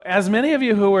As many of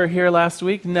you who were here last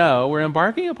week know, we're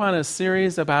embarking upon a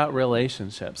series about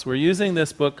relationships. We're using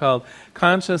this book called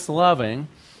Conscious Loving.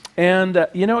 And,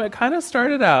 it kind of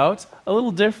started out a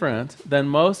little different than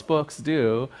most books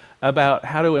do about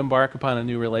how to embark upon a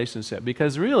new relationship.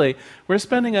 Because really, we're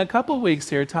spending a couple weeks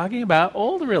here talking about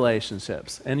old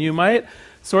relationships. And you might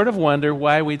sort of wonder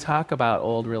why we talk about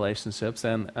old relationships.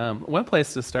 And one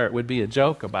place to start would be a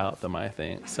joke about them, I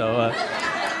think. So,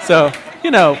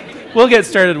 we'll get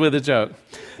started with a joke.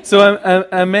 So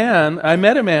I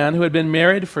met a man who had been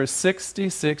married for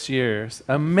 66 years.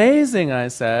 Amazing, I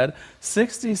said.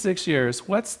 66 years.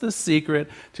 What's the secret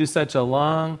to such a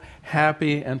long,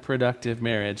 happy, and productive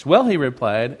marriage? Well, he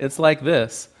replied, it's like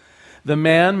this. The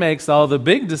man makes all the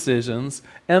big decisions,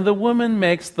 and the woman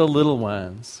makes the little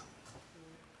ones.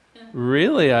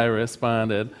 Really, I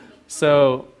responded.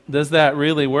 So, does that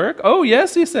really work? Oh,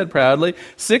 yes, he said proudly.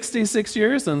 66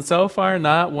 years, and so far,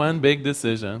 not one big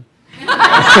decision.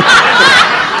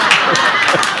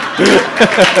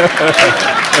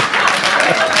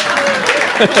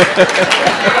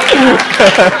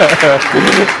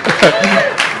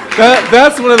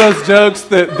 That's one of those jokes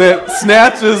that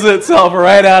snatches itself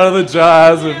right out of the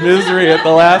jaws of misery at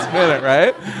the last minute,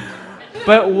 right?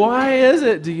 But why is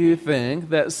it, do you think,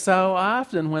 that so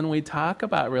often when we talk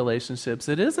about relationships,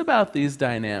 it is about these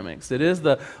dynamics. It is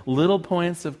the little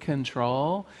points of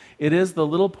control. It is the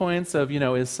little points of,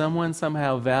 is someone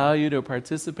somehow valued or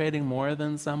participating more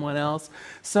than someone else?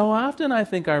 So often I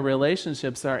think our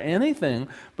relationships are anything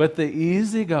but the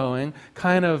easygoing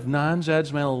kind of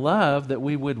non-judgmental love that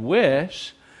we would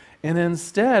wish. And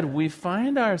instead, we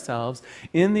find ourselves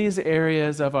in these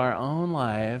areas of our own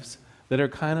lives that are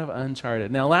kind of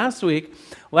uncharted. Now, last week,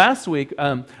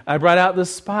 I brought out the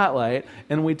spotlight,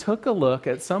 and we took a look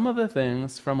at some of the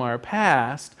things from our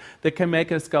past that can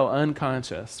make us go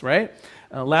unconscious, right?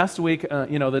 Last week,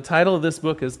 the title of this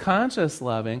book is Conscious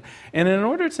Loving, and in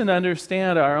order to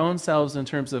understand our own selves in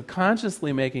terms of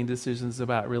consciously making decisions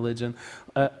about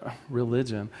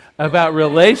about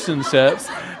relationships,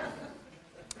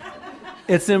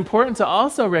 it's important to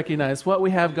also recognize what we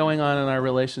have going on in our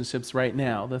relationships right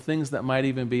now, the things that might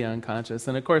even be unconscious.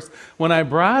 And of course, when I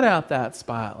brought out that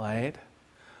spotlight,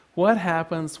 what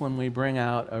happens when we bring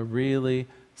out a really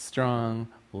strong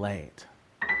light?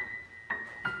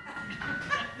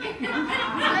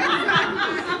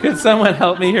 Could someone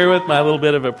help me here with my little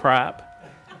bit of a prop?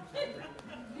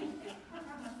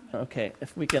 Okay,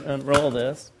 if we can unroll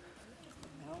this.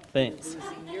 Thanks.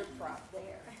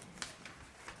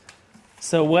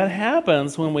 So what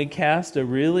happens when we cast a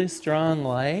really strong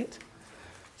light?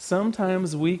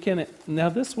 Sometimes we can... Now,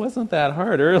 this wasn't that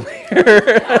hard earlier.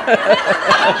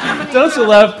 Don't you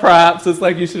love props? It's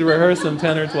like you should rehearse them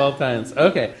 10 or 12 times.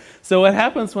 Okay, so what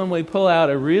happens when we pull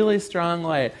out a really strong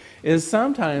light is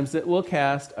sometimes it will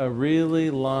cast a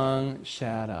really long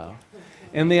shadow.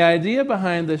 And the idea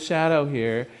behind the shadow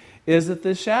here is that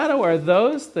the shadow are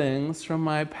those things from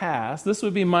my past. This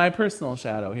would be my personal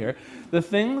shadow here. The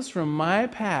things from my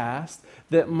past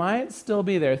that might still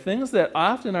be there, things that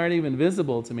often aren't even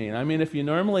visible to me. I mean, if you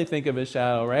normally think of a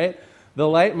shadow, right, the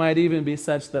light might even be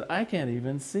such that I can't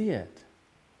even see it.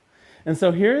 And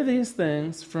so here are these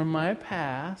things from my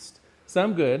past,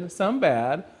 some good, some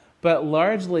bad, but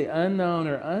largely unknown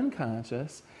or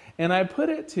unconscious. And I put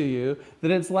it to you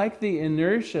that it's like the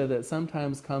inertia that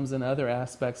sometimes comes in other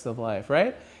aspects of life,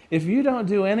 right? If you don't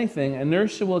do anything,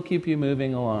 inertia will keep you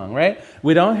moving along, right?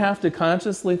 We don't have to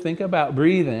consciously think about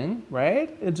breathing, right?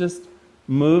 It just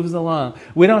moves along.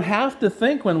 We don't have to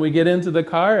think when we get into the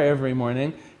car every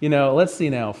morning, let's see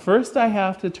now. First I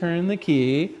have to turn the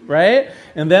key, right?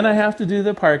 And then I have to do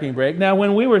the parking brake. Now,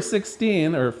 when we were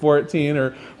 16 or 14 or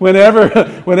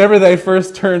whenever they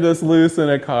first turned us loose in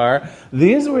a car,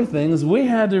 these were things we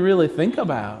had to really think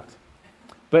about.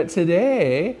 But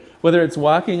today, whether it's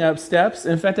walking up steps,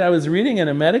 in fact, I was reading in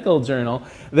a medical journal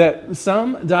that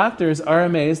some doctors are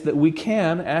amazed that we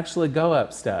can actually go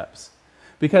up steps,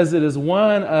 because it is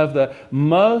one of the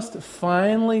most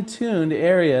finely tuned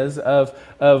areas of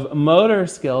motor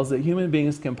skills that human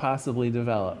beings can possibly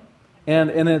develop. And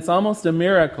it's almost a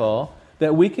miracle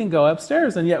that we can go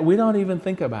upstairs, and yet we don't even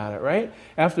think about it, right?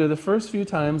 After the first few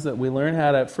times that we learn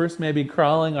how to first maybe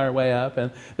crawling our way up,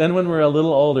 and then when we're a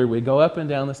little older, we go up and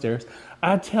down the stairs.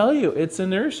 I tell you, it's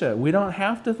inertia. We don't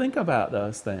have to think about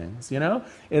those things,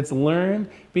 It's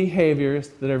learned behaviors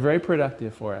that are very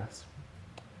productive for us.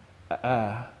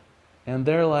 And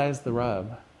there lies the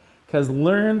rub. Because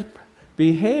learned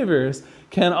behaviors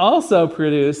can also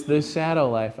produce this shadow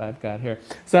life I've got here.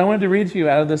 So I wanted to read to you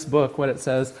out of this book what it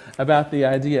says about the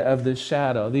idea of the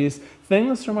shadow. These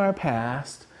things from our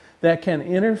past that can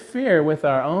interfere with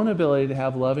our own ability to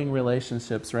have loving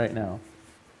relationships right now.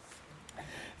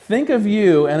 Think of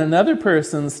you and another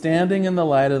person standing in the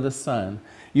light of the sun.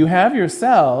 You have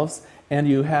yourselves, and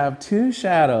you have two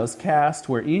shadows cast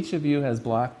where each of you has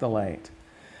blocked the light.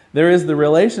 There is the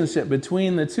relationship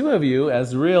between the two of you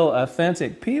as real,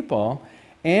 authentic people,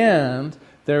 and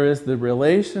there is the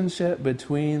relationship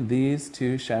between these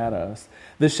two shadows.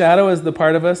 The shadow is the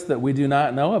part of us that we do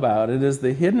not know about. It is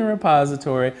the hidden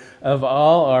repository of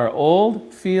all our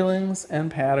old feelings and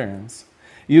patterns.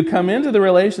 You come into the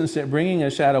relationship bringing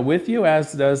a shadow with you,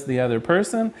 as does the other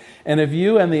person. And if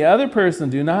you and the other person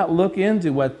do not look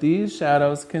into what these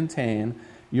shadows contain,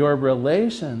 your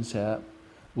relationship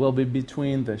will be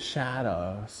between the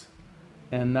shadows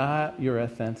and not your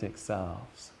authentic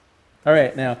selves. All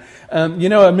right, now, a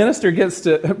minister gets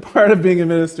to, part of being a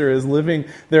minister is living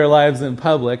their lives in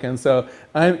public, and so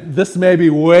this may be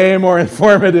way more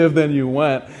informative than you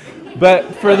want, but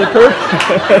for the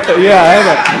purpose,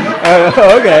 yeah, I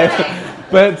know, okay,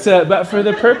 but for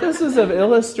the purposes of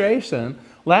illustration,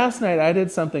 last night I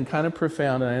did something kind of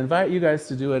profound, and I invite you guys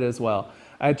to do it as well.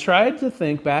 I tried to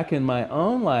think back in my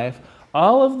own life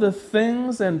all of the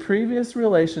things and previous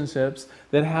relationships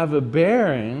that have a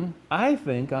bearing, I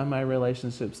think, on my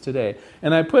relationships today.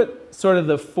 And I put sort of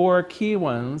the 4 key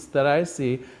ones that I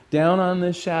see down on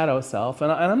this shadow self. And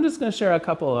I'm just going to share a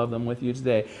couple of them with you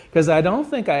today, because I don't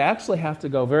think I actually have to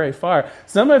go very far.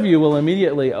 Some of you will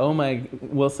immediately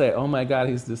will say, oh my God,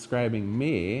 he's describing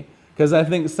me. Because I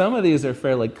think some of these are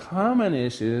fairly common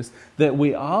issues that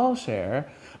we all share.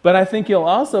 But I think you'll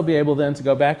also be able then to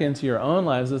go back into your own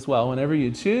lives as well whenever you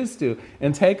choose to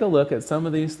and take a look at some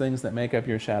of these things that make up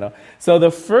your shadow. So the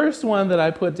first one that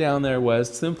I put down there was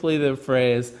simply the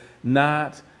phrase,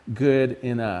 not good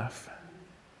enough.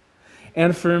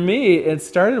 And for me, it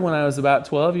started when I was about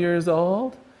 12 years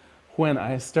old, when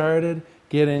I started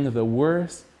getting the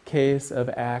worst case of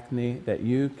acne that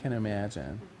you can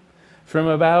imagine. From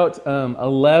about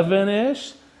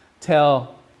 11-ish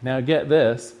till, now get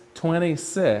this,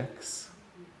 26,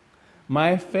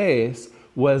 my face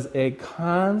was a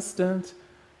constant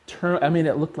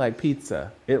it looked like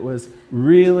pizza. It was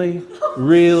really,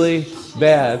 really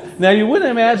bad. Now, you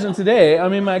wouldn't imagine today,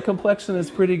 my complexion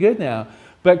is pretty good now,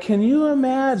 but can you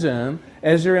imagine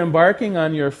as you're embarking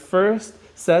on your first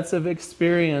sets of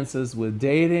experiences with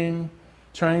dating,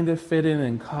 trying to fit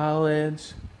in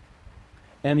college,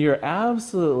 and you're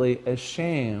absolutely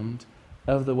ashamed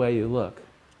of the way you look?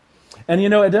 And it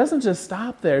doesn't just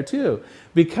stop there too.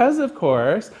 Because, of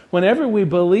course, whenever we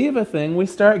believe a thing, we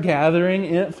start gathering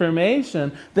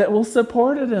information that will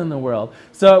support it in the world.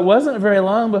 So it wasn't very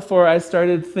long before I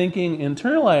started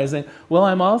internalizing, well,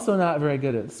 I'm also not very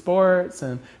good at sports,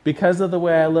 and because of the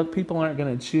way I look, people aren't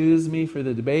going to choose me for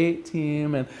the debate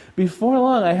team. And before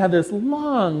long, I had this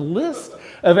long list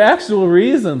of actual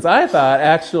reasons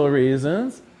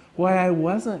why I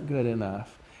wasn't good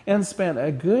enough. And spent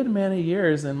a good many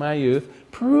years in my youth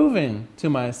proving to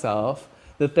myself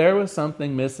that there was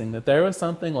something missing, that there was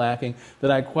something lacking, that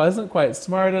I wasn't quite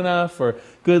smart enough or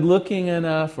good-looking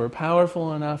enough or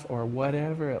powerful enough or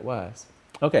whatever it was.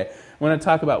 Okay, I want to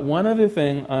talk about one other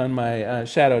thing on my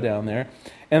shadow down there,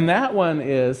 and that one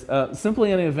is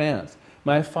simply an event.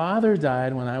 My father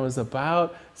died when I was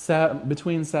about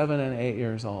between 7 and 8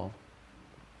 years old.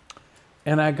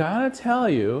 And I got to tell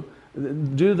you,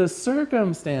 due to the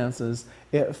circumstances,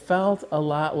 it felt a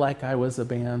lot like I was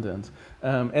abandoned.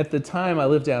 At the time, I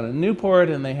lived down in Newport,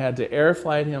 and they had to air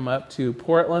flight him up to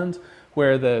Portland,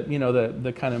 where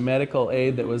the kind of medical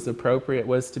aid that was appropriate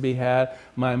was to be had.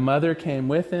 My mother came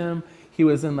with him. He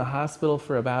was in the hospital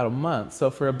for about a month. So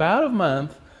for about a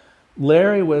month,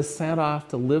 Larry was sent off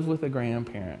to live with the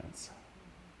grandparents.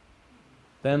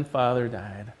 Then Father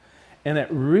died. And it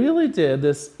really did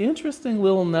this interesting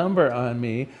little number on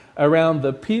me around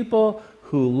the people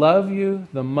who love you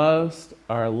the most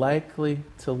are likely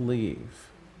to leave.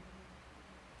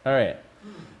 All right.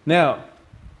 Now,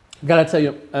 I've got to tell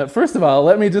you, first of all,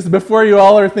 let me just, before you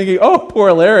all are thinking, oh,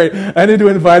 poor Larry, I need to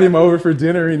invite him over for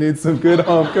dinner. He needs some good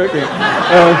home cooking.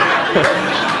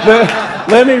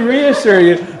 Let me reassure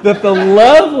you that the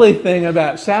lovely thing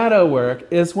about shadow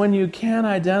work is when you can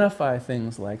identify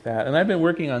things like that. And I've been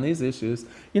working on these issues,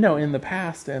 in the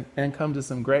past and come to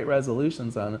some great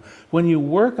resolutions on them. When you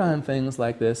work on things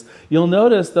like this, you'll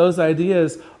notice those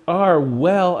ideas are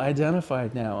well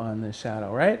identified now on this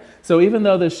shadow, right? So even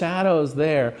though the shadow is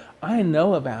there, I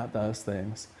know about those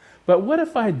things. But what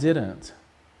if I didn't?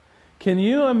 Can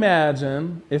you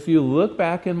imagine, if you look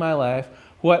back in my life,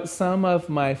 what some of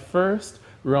my first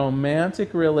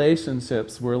romantic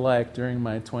relationships were like during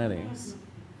my 20s?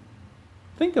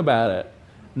 Think about it.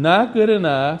 not good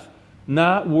enough,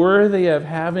 not worthy of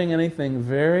having anything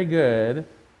very good,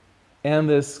 and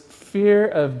this fear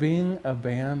of being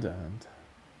abandoned.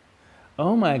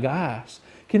 Oh my gosh.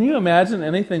 Can you imagine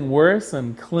anything worse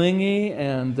than clingy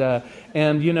and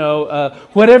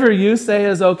whatever you say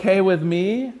is okay with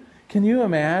me? Can you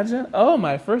imagine? Oh,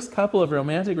 my first couple of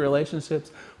romantic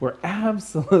relationships were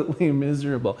absolutely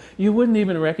miserable. You wouldn't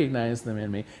even recognize them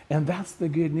in me. And that's the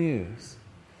good news.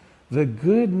 The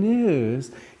good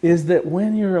news is that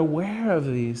when you're aware of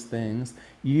these things,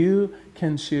 you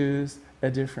can choose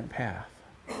a different path.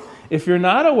 If you're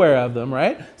not aware of them,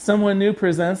 right? Someone new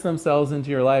presents themselves into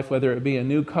your life, whether it be a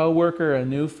new coworker, a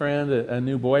new friend, a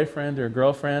new boyfriend or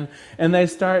girlfriend, and they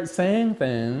start saying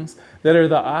things that are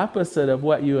the opposite of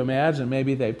what you imagine.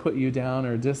 Maybe they put you down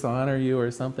or dishonor you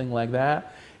or something like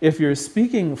that. If you're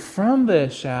speaking from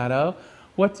this shadow,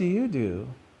 what do?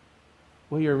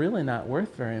 Well, you're really not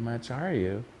worth very much, are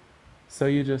you? So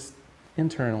you just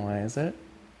internalize it.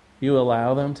 You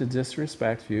allow them to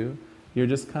disrespect you. You're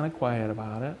just kind of quiet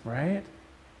about it, right?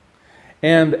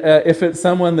 And if it's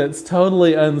someone that's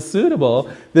totally unsuitable,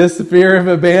 this fear of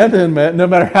abandonment, no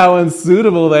matter how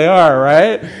unsuitable they are,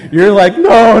 right? You're like,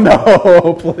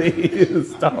 no,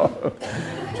 please don't.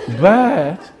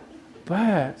 But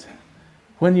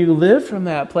when you live from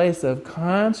that place of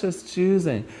conscious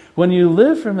choosing, when you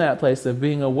live from that place of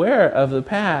being aware of the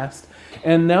past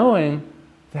and knowing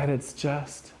that it's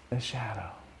just a shadow,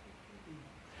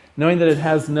 knowing that it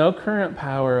has no current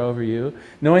power over you,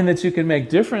 knowing that you can make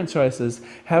different choices,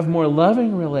 have more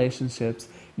loving relationships,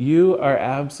 you are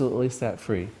absolutely set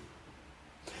free.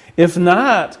 If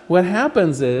not, what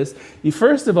happens is,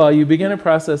 first of all, you begin a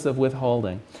process of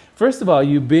withholding. First of all,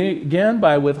 you begin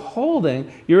by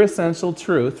withholding your essential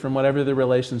truth from whatever the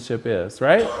relationship is,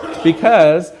 right?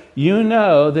 Because you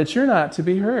know that you're not to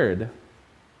be heard.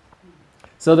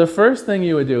 So the first thing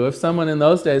you would do, if someone in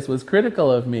those days was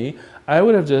critical of me, I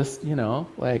would have just,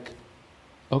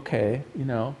 okay,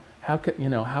 how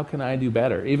can I do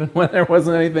better? Even when there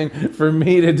wasn't anything for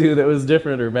me to do that was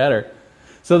different or better.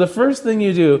 So the first thing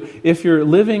you do, if you're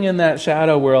living in that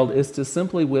shadow world, is to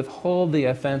simply withhold the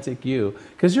authentic you,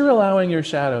 because you're allowing your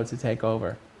shadow to take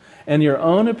over. And your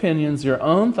own opinions, your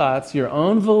own thoughts, your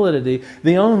own validity,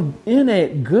 the own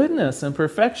innate goodness and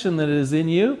perfection that is in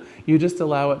you, you just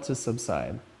allow it to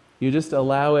subside. You just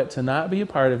allow it to not be a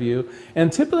part of you.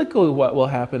 And typically what will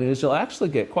happen is you'll actually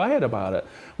get quiet about it.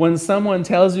 When someone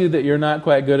tells you that you're not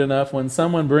quite good enough, when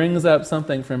someone brings up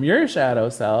something from your shadow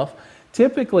self,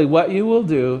 typically what you will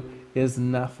do is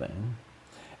nothing.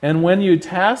 And when you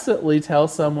tacitly tell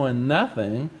someone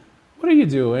nothing, what are you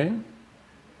doing?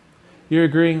 You're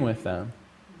agreeing with them.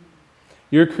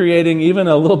 You're creating even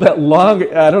a little bit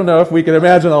longer, I don't know if we can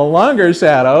imagine a longer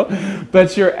shadow,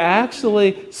 but you're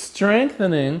actually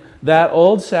strengthening that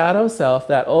old shadow self,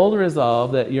 that old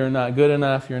resolve that you're not good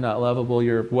enough, you're not lovable,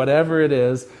 you're whatever it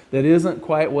is that isn't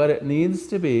quite what it needs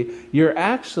to be. You're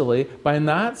actually, by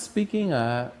not speaking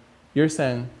up, you're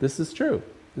saying, this is true.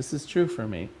 This is true for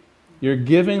me. You're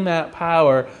giving that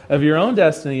power of your own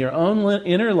destiny, your own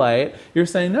inner light. You're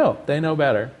saying, no, they know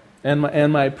better.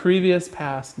 And my previous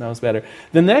past knows better.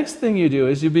 The next thing you do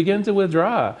is you begin to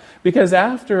withdraw. Because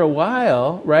after a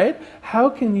while, right, how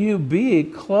can you be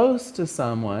close to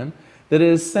someone that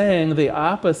is saying the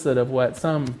opposite of what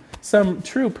some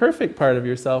true, perfect part of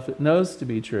yourself knows to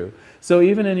be true? So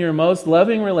even in your most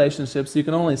loving relationships, you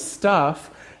can only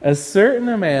stuff a certain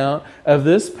amount of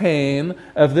this pain,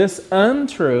 of this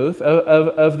untruth,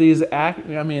 of these,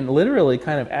 literally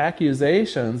kind of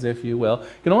accusations, if you will.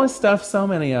 You can only stuff so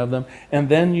many of them, and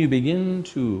then you begin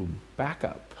to back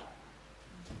up.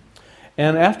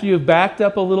 And after you've backed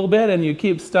up a little bit and you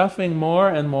keep stuffing more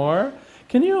and more,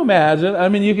 can you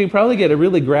imagine? You can probably get a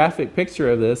really graphic picture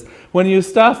of this. When you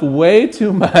stuff way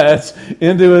too much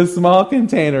into a small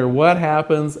container, what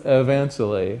happens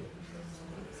eventually?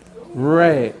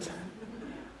 Right.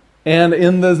 And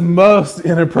in the most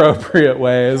inappropriate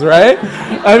ways, right?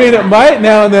 It might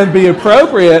now and then be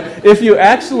appropriate if you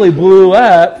actually blew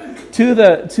up to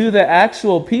the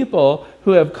actual people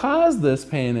who have caused this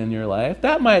pain in your life.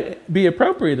 That might be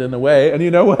appropriate in a way, and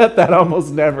you know what? That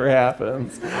almost never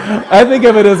happens. I think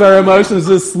of it as our emotions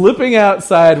just slipping out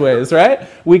sideways, right?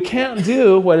 We can't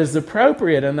do what is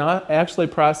appropriate and not actually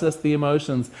process the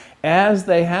emotions as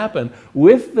they happen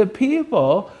with the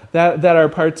people that are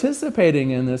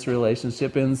participating in this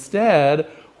relationship. Instead,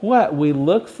 what? We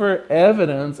look for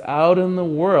evidence out in the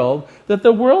world that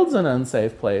the world's an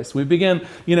unsafe place. We begin,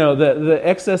 the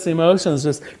excess emotions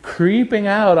just creeping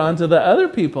out onto the other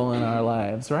people in our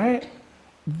lives, right?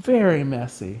 Very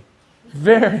messy,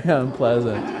 very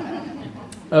unpleasant.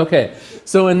 Okay,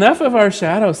 so enough of our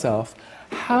shadow self.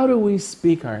 How do we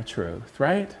speak our truth,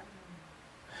 right?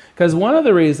 Because one of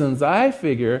the reasons I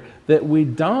figure that we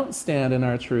don't stand in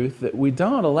our truth, that we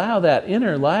don't allow that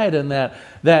inner light and that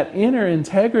inner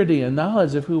integrity and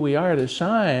knowledge of who we are to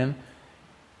shine,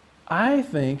 I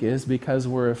think is because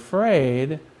we're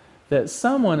afraid that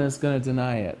someone is going to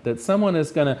deny it, that someone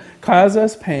is going to cause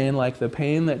us pain like the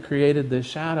pain that created this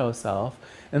shadow self,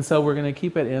 and so we're going to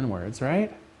keep it inwards,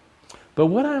 right? But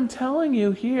what I'm telling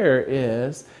you here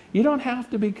is you don't have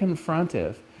to be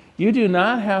confrontive. You do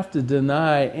not have to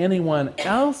deny anyone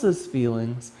else's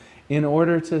feelings in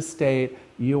order to state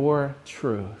your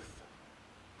truth.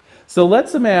 So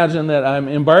let's imagine that I'm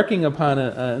embarking upon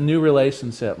a new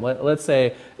relationship. Let's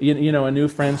say, you know, a new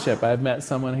friendship. I've met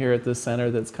someone here at this center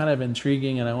that's kind of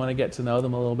intriguing and I want to get to know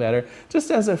them a little better,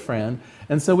 just as a friend.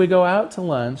 And so we go out to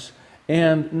lunch,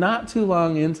 and not too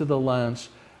long into the lunch,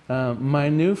 my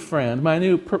new friend, my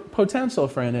new potential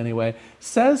friend anyway,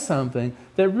 says something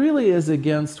that really is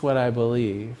against what I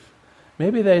believe.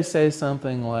 Maybe they say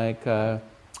something like,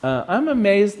 I'm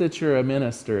amazed that you're a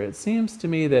minister. It seems to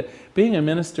me that being a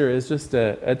minister is just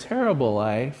a terrible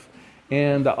life,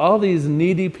 and all these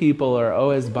needy people are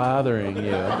always bothering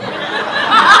you.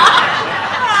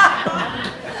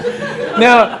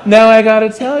 Now I got to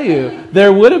tell you,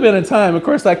 there would have been a time, of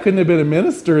course I couldn't have been a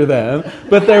minister then,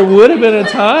 but there would have been a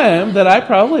time that I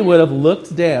probably would have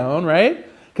looked down, right?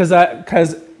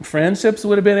 Because friendships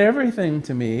would have been everything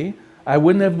to me. I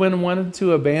wouldn't have been wanted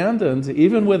to abandon,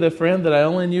 even with a friend that I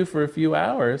only knew for a few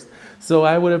hours. So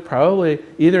I would have probably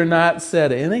either not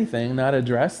said anything, not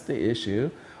addressed the issue,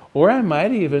 or I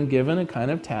might even given a kind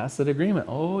of tacit agreement.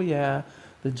 Oh yeah,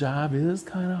 the job is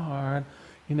kind of hard.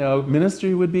 You know,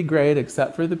 ministry would be great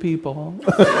except for the people.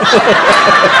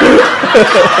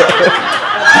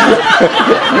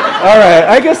 All right,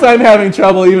 I guess I'm having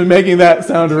trouble even making that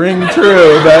sound ring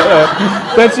true,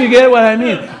 but you get what I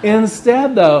mean.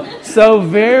 Instead, though, so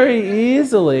very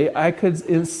easily I could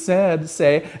instead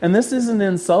say, and this isn't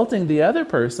insulting the other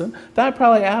person, that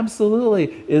probably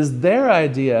absolutely is their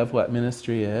idea of what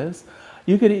ministry is.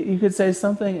 You could say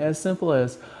something as simple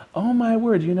as, oh my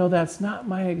word, you know, that's not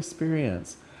my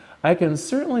experience. I can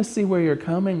certainly see where you're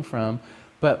coming from,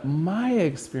 but my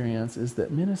experience is that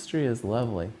ministry is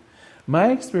lovely.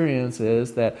 My experience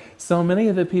is that so many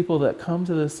of the people that come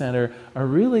to the center are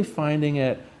really finding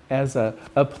it as a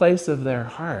place of their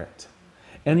heart.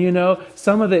 And you know,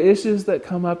 some of the issues that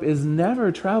come up is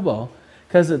never trouble,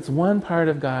 because it's one part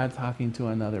of God talking to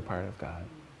another part of God.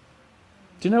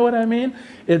 Do you know what I mean?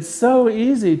 It's so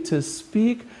easy to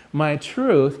speak my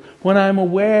truth when I'm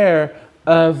aware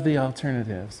of the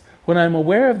alternatives, when I'm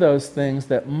aware of those things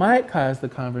that might cause the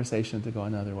conversation to go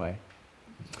another way.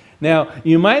 Now,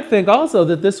 you might think also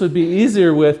that this would be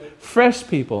easier with fresh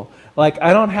people. Like,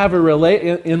 I don't have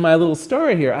in my little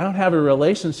story here, I don't have a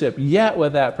relationship yet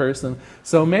with that person,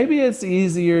 so maybe it's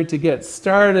easier to get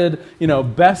started, you know,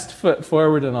 best foot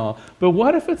forward and all. But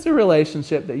what if it's a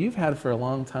relationship that you've had for a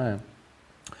long time?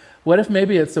 What if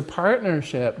maybe it's a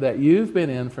partnership that you've been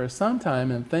in for some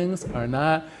time and things are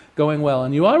not going well,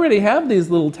 and you already have these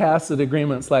little tacit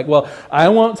agreements like, well, I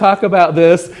won't talk about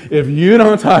this if you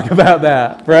don't talk about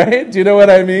that, right? Do you know what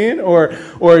I mean? Or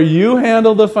you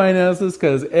handle the finances,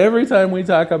 because every time we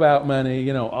talk about money,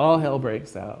 you know, all hell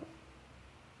breaks out.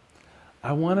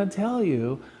 I want to tell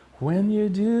you, when you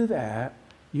do that,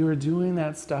 you're doing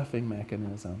that stuffing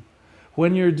mechanism.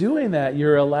 When you're doing that,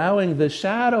 you're allowing the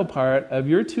shadow part of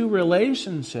your two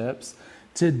relationships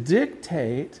to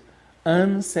dictate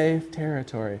unsafe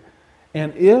territory.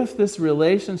 And if this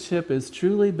relationship is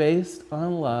truly based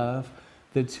on love,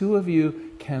 the two of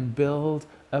you can build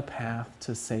a path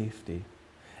to safety.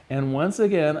 And once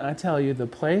again, I tell you, the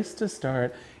place to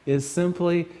start is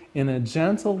simply in a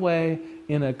gentle way,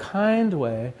 in a kind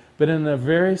way, but in a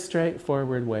very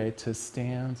straightforward way to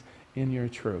stand in your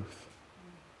truth.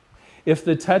 If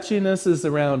the touchiness is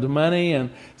around money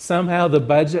and somehow the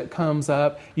budget comes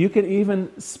up, you can even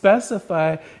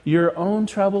specify your own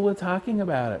trouble with talking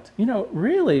about it. You know,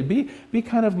 really, be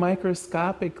kind of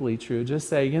microscopically true. Just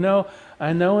say, you know,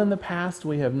 I know in the past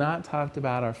we have not talked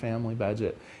about our family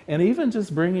budget. And even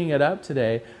just bringing it up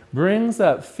today brings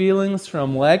up feelings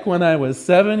from like when I was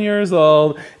 7 years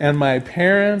old and my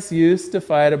parents used to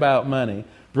fight about money.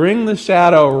 Bring the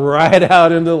shadow right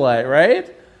out into light,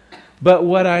 right? But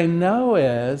what I know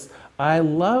is I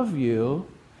love you,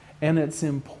 and it's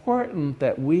important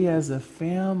that we as a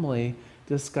family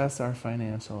discuss our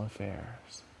financial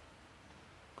affairs.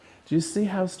 Do you see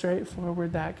how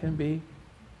straightforward that can be?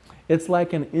 It's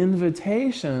like an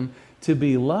invitation to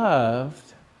be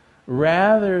loved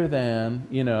rather than,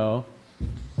 you know,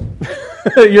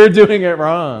 You're doing it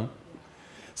wrong.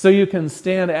 So you can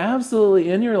stand absolutely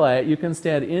in your light. You can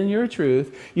stand in your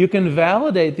truth. You can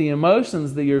validate the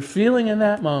emotions that you're feeling in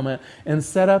that moment and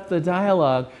set up the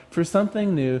dialogue for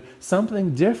something new,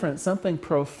 something different, something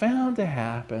profound to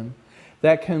happen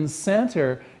that can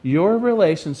center your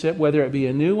relationship, whether it be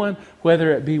a new one,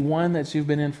 whether it be one that you've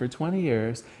been in for 20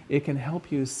 years. It can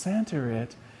help you center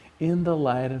it in the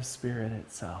light of Spirit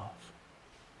itself.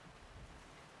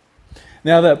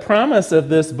 Now, the promise of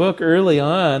this book early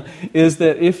on is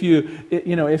that if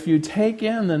you take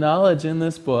in the knowledge in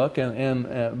this book,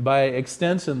 and by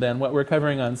extension then what we're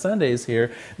covering on Sundays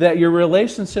here, that your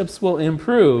relationships will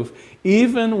improve,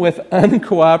 even with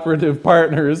uncooperative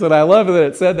partners. And I love that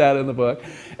it said that in the book.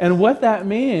 And what that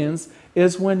means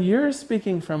is when you're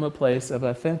speaking from a place of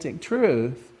authentic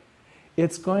truth,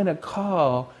 it's going to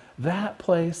call that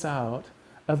place out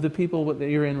of the people that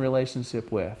you're in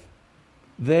relationship with.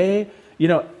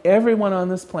 Everyone on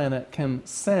this planet can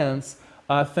sense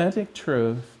authentic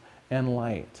truth and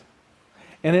light.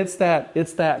 And it's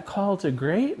that call to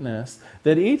greatness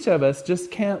that each of us just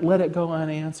can't let it go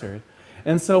unanswered.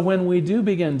 And so when we do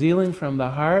begin dealing from the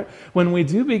heart, when we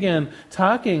do begin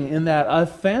talking in that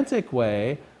authentic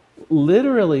way,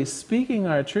 literally speaking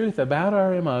our truth about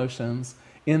our emotions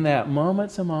in that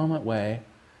moment-to-moment way,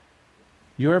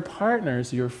 your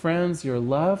partners, your friends, your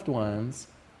loved ones,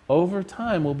 over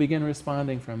time will begin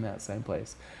responding from that same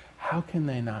place. How can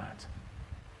they not?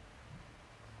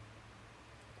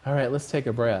 All right, let's take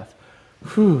a breath.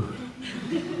 Whew.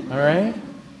 All right?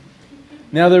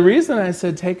 Now, the reason I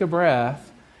said take a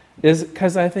breath is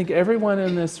because I think everyone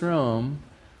in this room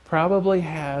probably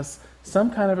has some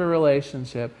kind of a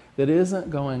relationship that isn't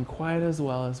going quite as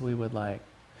well as we would like.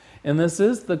 And this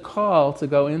is the call to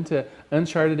go into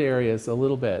uncharted areas a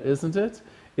little bit, isn't it?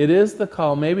 It is the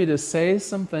call maybe to say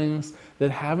some things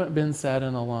that haven't been said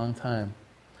in a long time.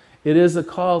 It is a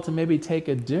call to maybe take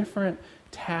a different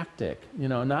tactic,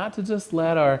 not to just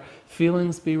let our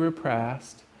feelings be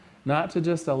repressed, not to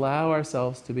just allow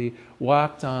ourselves to be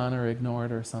walked on or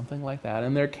ignored or something like that.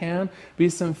 And there can be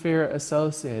some fear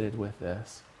associated with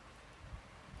this.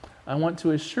 I want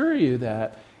to assure you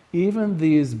that even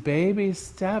these baby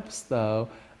steps, though,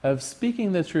 of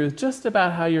speaking the truth just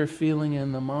about how you're feeling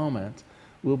in the moment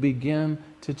will begin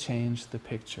to change the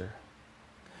picture.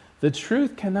 The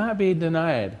truth cannot be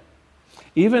denied.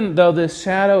 Even though this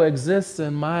shadow exists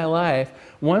in my life,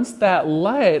 once that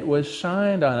light was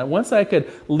shined on it, once I could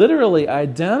literally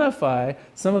identify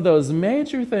some of those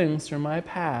major things from my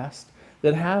past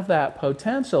that have that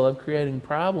potential of creating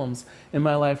problems in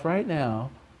my life right now,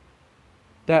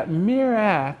 that mere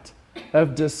act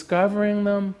of discovering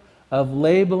them, of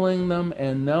labeling them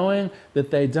and knowing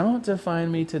that they don't define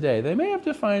me today. They may have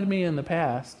defined me in the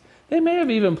past. They may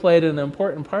have even played an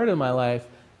important part in my life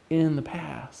in the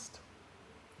past.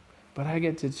 But I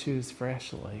get to choose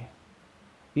freshly.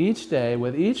 Each day,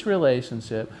 with each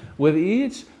relationship, with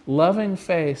each loving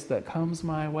face that comes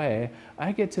my way,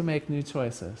 I get to make new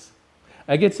choices.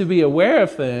 I get to be aware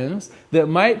of things that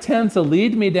might tend to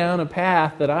lead me down a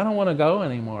path that I don't want to go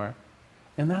anymore.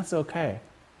 And that's okay.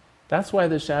 That's why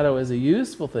the shadow is a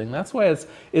useful thing. That's why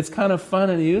it's kind of fun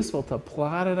and useful to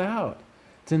plot it out,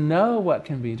 to know what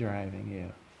can be driving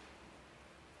you.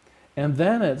 And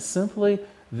then it's simply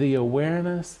the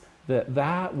awareness that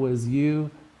that was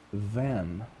you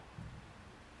then.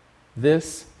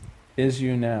 This is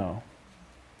you now.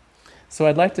 So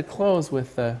I'd like to close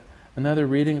with another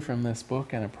reading from this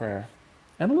book and a prayer.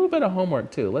 And a little bit of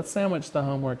homework too. Let's sandwich the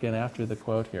homework in after the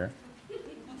quote here.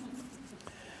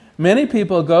 Many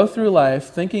people go through life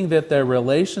thinking that their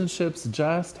relationships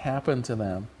just happen to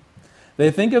them.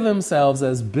 They think of themselves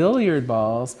as billiard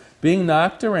balls being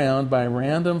knocked around by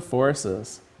random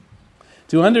forces.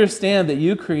 To understand that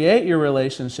you create your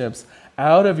relationships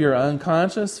out of your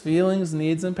unconscious feelings,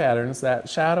 needs, and patterns, that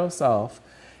shadow self,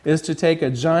 is to take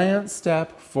a giant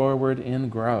step forward in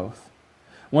growth.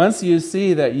 Once you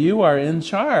see that you are in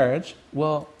charge,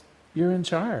 well, you're in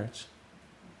charge.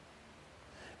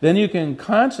 Then you can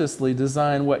consciously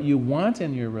design what you want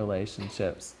in your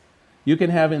relationships. You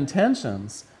can have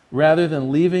intentions rather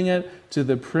than leaving it to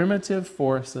the primitive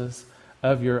forces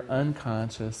of your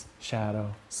unconscious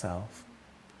shadow self.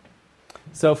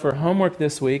 So for homework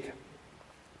this week,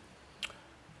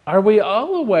 are we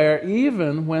all aware,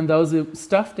 even when those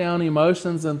stuffed down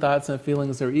emotions and thoughts and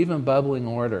feelings are even bubbling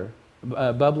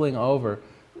over,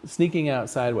 sneaking out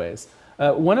sideways?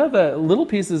 One of the little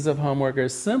pieces of homework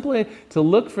is simply to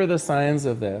look for the signs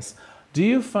of this. Do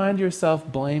you find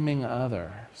yourself blaming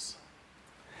others?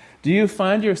 Do you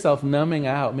find yourself numbing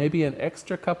out, maybe an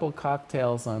extra couple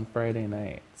cocktails on Friday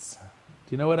nights?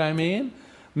 Do you know what I mean?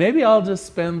 Maybe I'll just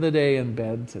spend the day in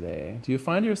bed today. Do you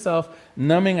find yourself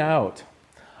numbing out?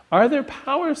 Are there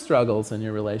power struggles in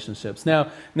your relationships? Now,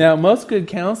 most good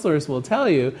counselors will tell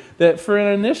you that for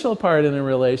an initial part in a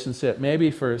relationship,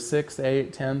 maybe for 6,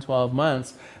 8, 10, 12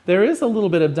 months, there is a little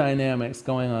bit of dynamics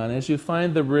going on as you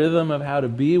find the rhythm of how to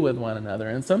be with one another.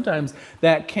 And sometimes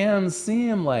that can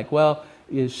seem like, well,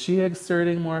 is she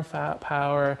exerting more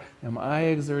power? Am I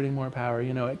exerting more power?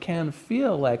 It can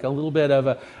feel like a little bit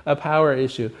of a power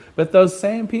issue. But those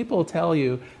same people tell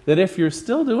you that if you're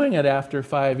still doing it after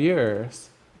 5 years,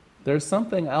 there's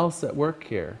something else at work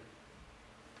here.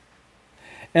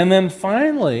 And then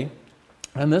finally,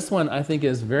 and this one I think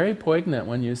is very poignant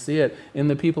when you see it in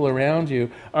the people around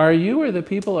you, are you or the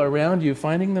people around you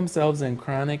finding themselves in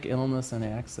chronic illness and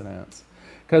accidents?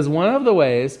 Because one of the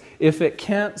ways, if it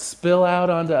can't spill out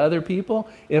onto other people,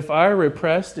 if our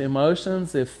repressed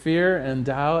emotions, if fear and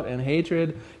doubt and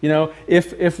hatred,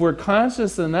 if we're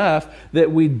conscious enough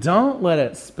that we don't let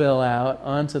it spill out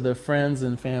onto the friends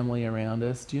and family around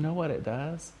us, do you know what it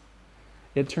does?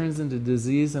 It turns into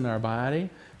disease in our body.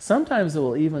 Sometimes it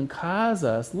will even cause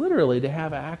us, literally, to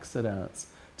have accidents,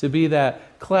 to be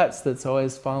that klutz that's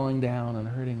always falling down and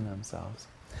hurting themselves.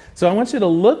 So I want you to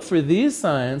look for these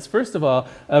signs, first of all,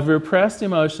 of repressed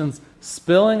emotions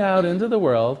spilling out into the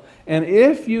world. And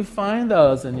if you find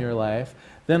those in your life,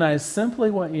 then I simply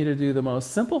want you to do the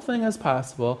most simple thing as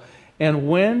possible. And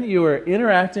when you are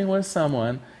interacting with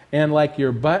someone, and like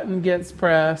your button gets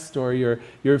pressed, or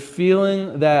you're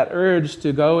feeling that urge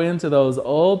to go into those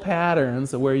old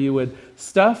patterns where you would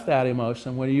stuff that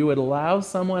emotion, where you would allow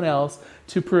someone else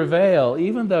to prevail,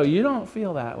 even though you don't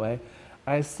feel that way,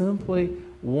 I simply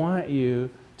want you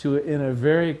to, in a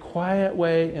very quiet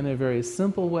way, in a very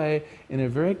simple way, in a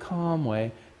very calm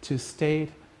way, to state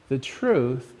the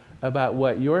truth about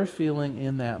what you're feeling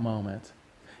in that moment.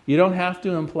 You don't have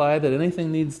to imply that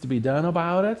anything needs to be done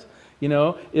about it.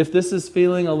 If this is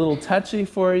feeling a little touchy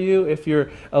for you, if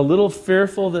you're a little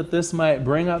fearful that this might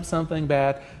bring up something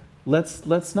bad,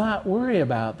 let's not worry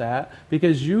about that,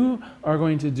 because you are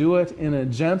going to do it in a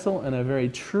gentle and a very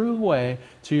true way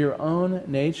to your own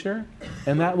nature,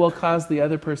 and that will cause the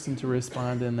other person to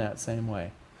respond in that same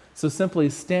way. So simply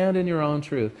stand in your own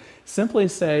truth. Simply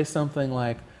say something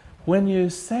like, when you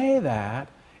say that,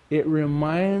 it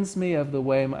reminds me of the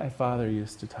way my father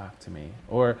used to talk to me.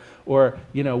 Or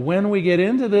when we get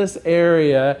into this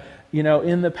area,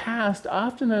 in the past,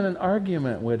 often an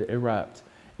argument would erupt.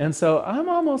 And so I'm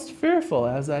almost fearful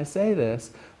as I say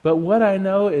this, but what I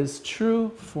know is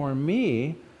true for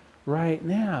me right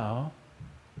now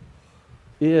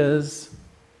is,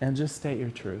 and just state your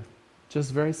truth.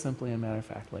 Just very simply and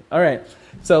matter-of-factly. All right,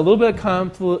 so a little bit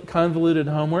of convoluted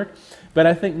homework, but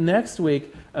I think next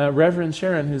week, Reverend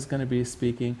Sharon, who's going to be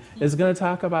speaking, is going to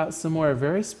talk about some more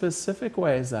very specific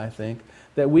ways, I think,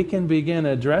 that we can begin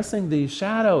addressing these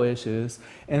shadow issues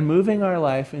and moving our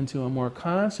life into a more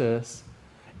conscious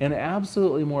and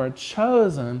absolutely more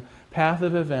chosen path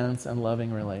of events and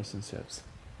loving relationships.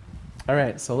 All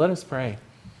right, so let us pray.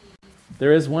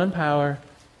 There is one power,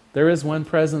 there is one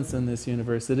presence in this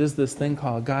universe. It is this thing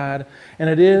called God, and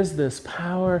it is this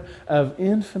power of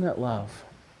infinite love.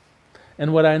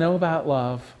 And what I know about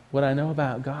love, what I know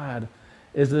about God,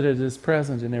 is that it is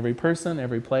present in every person,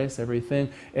 every place,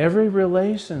 everything, every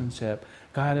relationship.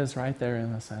 God is right there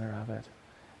in the center of it.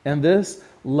 And this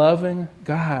loving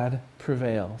God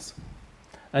prevails.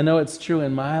 I know it's true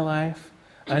in my life.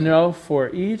 I know for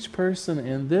each person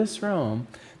in this room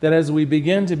that as we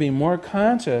begin to be more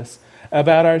conscious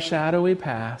about our shadowy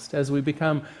past, as we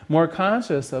become more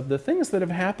conscious of the things that have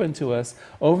happened to us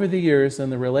over the years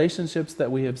and the relationships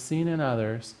that we have seen in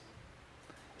others,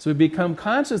 as we become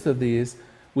conscious of these,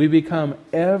 we become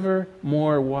ever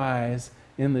more wise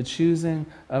in the choosing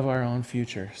of our own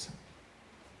futures.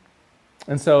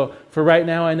 And so, for right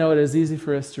now, I know it is easy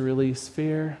for us to release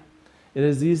fear. It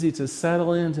is easy to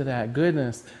settle into that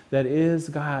goodness that is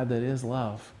God, that is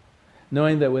love.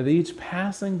 Knowing that with each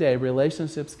passing day,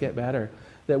 relationships get better.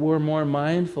 That we're more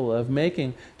mindful of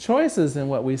making choices in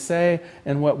what we say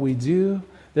and what we do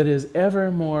that is ever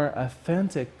more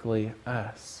authentically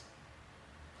us.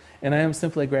 And I am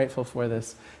simply grateful for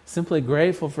this. Simply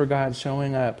grateful for God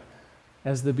showing up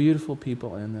as the beautiful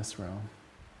people in this room.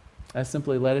 I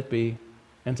simply let it be.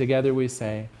 And together we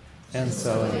say, and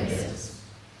so it is.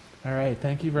 All right,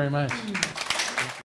 thank you very much.